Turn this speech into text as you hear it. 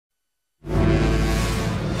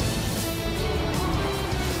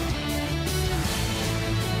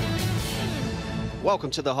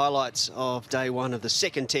Welcome to the highlights of day one of the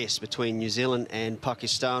second test between New Zealand and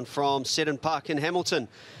Pakistan from Seddon Park in Hamilton.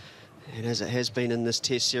 And as it has been in this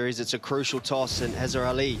test series, it's a crucial toss, and Azhar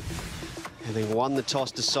Ali, having won the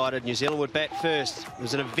toss, decided New Zealand would bat first. It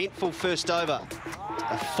was an eventful first over.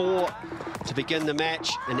 A 4 to begin the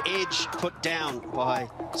match, an edge put down by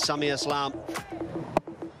Salman.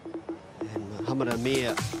 And Mohammad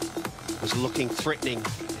Amir was looking threatening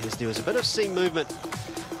as there was a bit of seam movement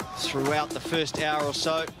throughout the first hour or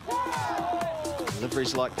so.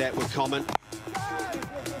 Deliveries like that were common.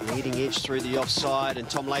 Leading edge through the offside, and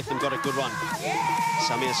Tom Latham got a good one.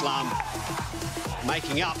 Salman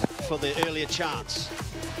making up for the earlier chance.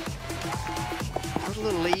 Got a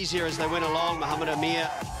little easier as they went along. Mohammad Amir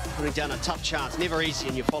putting down a tough chance. Never easy,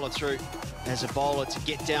 and you follow through as a bowler to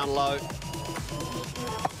get down low.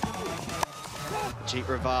 Jeet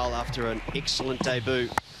Raval, after an excellent debut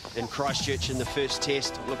in Christchurch in the first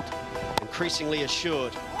test, looked increasingly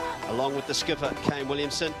assured, along with the skipper, Kane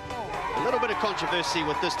Williamson. A little bit of controversy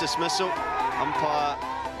with this dismissal. Umpire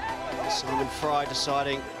Simon Fry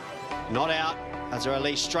deciding not out. Azhar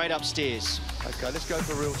Ali straight upstairs. Okay, let's go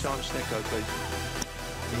for a real time Snecko,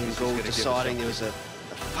 please. Ian Gould deciding there was a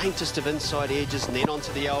faintest of inside edges and then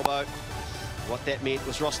onto the elbow. What that meant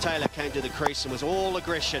was Ross Taylor came to the crease and was all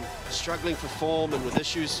aggression, struggling for form and with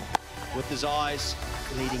issues with his eyes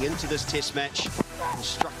leading into this test match. He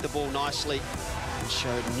struck the ball nicely and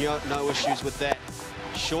showed no issues with that.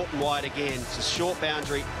 Short and wide again. It's a short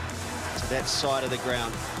boundary to that side of the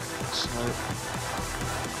ground. So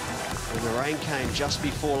when the rain came just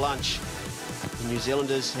before lunch, the New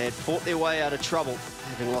Zealanders had fought their way out of trouble,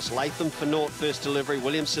 having lost Latham for naught first delivery,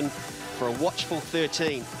 Williamson for a watchful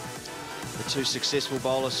 13. The two successful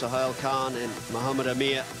bowlers, Sohail Khan and Mohammad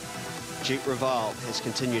Amir. Jeet Raval has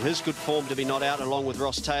continued his good form to be not out, along with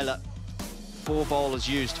Ross Taylor. 4 bowlers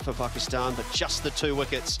used for Pakistan, but just the 2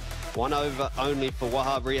 wickets. 1 over only for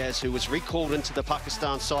Wahab Riaz, who was recalled into the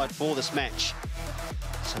Pakistan side for this match.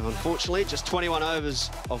 So unfortunately, just 21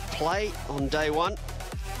 overs of play on day one.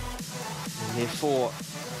 And therefore,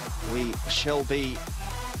 we shall be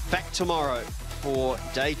back tomorrow for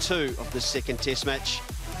day 2 of the second test match.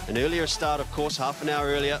 An earlier start, of course, half an hour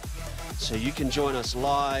earlier. So you can join us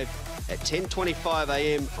live at 10:25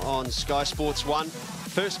 AM on Sky Sports 1.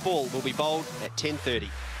 First ball will be bowled at 10:30.